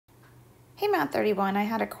Hey Math 31, I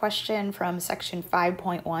had a question from section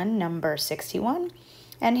 5.1, number 61.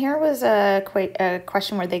 And here was a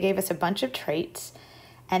question where they gave us a bunch of traits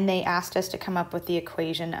and they asked us to come up with the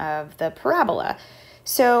equation of the parabola.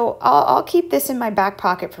 So I'll keep this in my back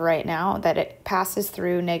pocket for right now, that it passes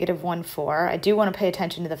through -1, 4. I do want to pay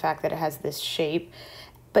attention to the fact that it has this shape.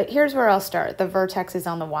 But here's where I'll start. The vertex is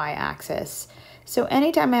on the y-axis. So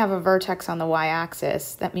anytime I have a vertex on the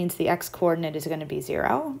y-axis, that means the x-coordinate is going to be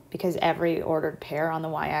 0, because every ordered pair on the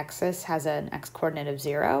y-axis has an x-coordinate of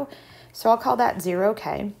 0. So I'll call that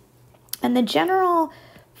 0k. And the general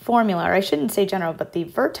formula, or I shouldn't say general, but the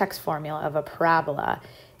vertex formula of a parabola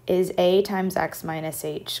is a times x minus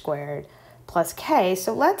h squared plus k.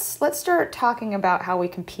 So let's start talking about how we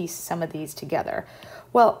can piece some of these together.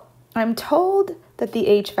 Well, I'm told that the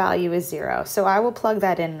h value is 0, so I will plug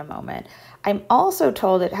that in a moment. I'm also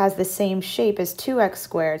told it has the same shape as 2x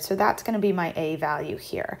squared, so that's going to be my a value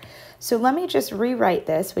here. So let me just rewrite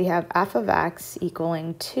this. We have f of x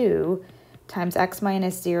equaling 2 times x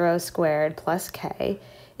minus 0 squared plus k.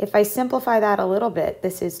 If I simplify that a little bit,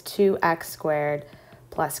 this is 2x squared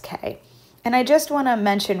plus k. And I just want to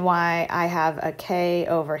mention why I have a k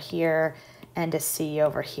over here and a c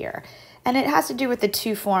over here. And it has to do with the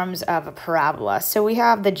two forms of a parabola. So we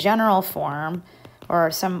have the general form,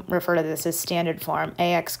 or some refer to this as standard form,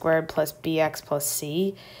 ax squared plus bx plus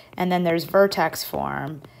c. And then there's vertex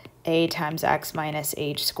form, a times x minus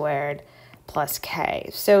h squared plus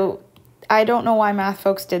k. So I don't know why math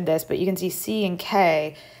folks did this, but you can see c and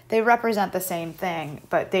k, they represent the same thing,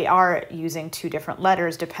 but they are using two different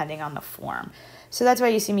letters depending on the form. So that's why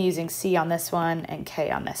you see me using c on this one and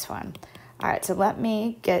k on this one. All right, so let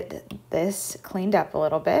me get this cleaned up a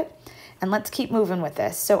little bit and let's keep moving with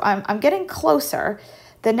this. So I'm getting closer.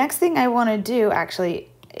 The next thing I want to do actually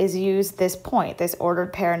is use this point, this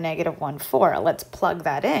ordered pair -1, 4. Let's plug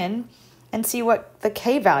that in and see what the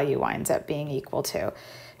k value winds up being equal to.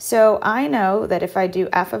 So I know that if I do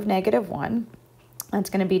f of -1, that's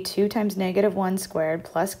going to be 2 times -1 squared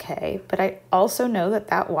plus k, but I also know that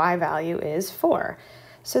that y value is 4.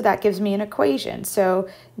 So that gives me an equation. So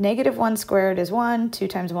 -1 squared is 1, 2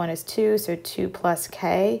 times 1 is 2, so 2 plus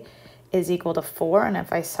k is equal to 4, and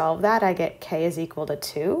if I solve that, I get k is equal to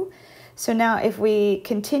 2. So now if we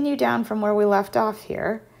continue down from where we left off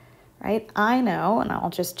here, right, I know, and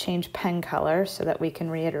I'll just change pen color so that we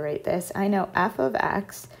can reiterate this, I know f of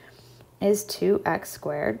x is 2x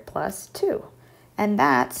squared plus 2. And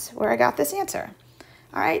that's where I got this answer.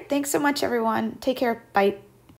 All right, thanks so much, everyone. Take care. Bye.